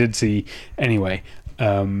movies that I did see anyway.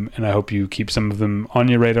 And I hope you keep some of them on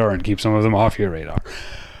your radar and keep some of them off your radar.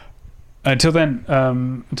 Until then,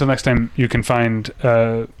 until next time, you can find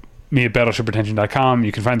me at battleshippretension.com.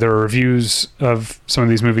 You can find there are reviews of some of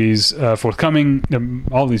these movies forthcoming,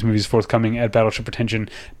 all of these movies forthcoming at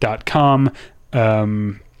battleshippretension.com.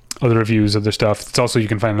 Other reviews, other stuff. It's also, you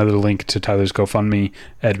can find another link to Tyler's GoFundMe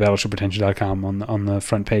at battleshippretension.com on the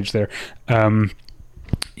front page there.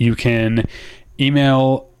 You can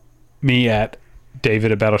email me at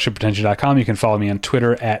david@battleshippretension.com. You can follow me on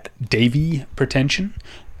Twitter at DavyPretension.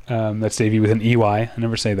 That's Davy with an EY. I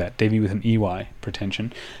never say that. Davy with an EY,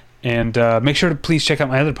 Pretension. And make sure to please check out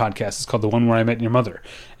my other podcast. It's called The One Where I Met Your Mother.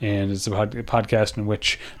 And it's a podcast in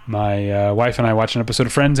which my wife and I watch an episode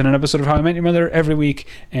of Friends and an episode of How I Met Your Mother every week,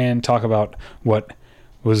 and talk about what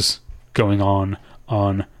was going on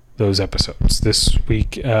those episodes. This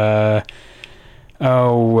week, there's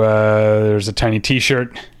a tiny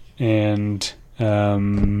t-shirt, and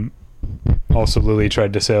also Lily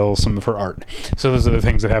tried to sell some of her art. So those are the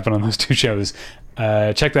things that happen on those two shows.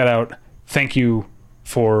 Check that out. Thank you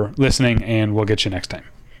for listening, and we'll get you next time.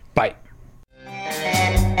 Bye.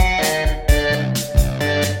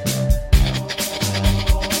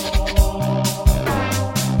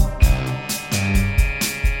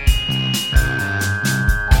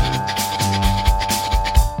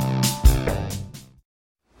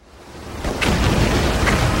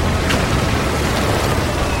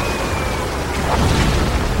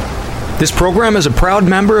 This program is a proud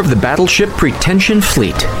member of the Battleship Pretension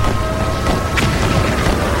Fleet.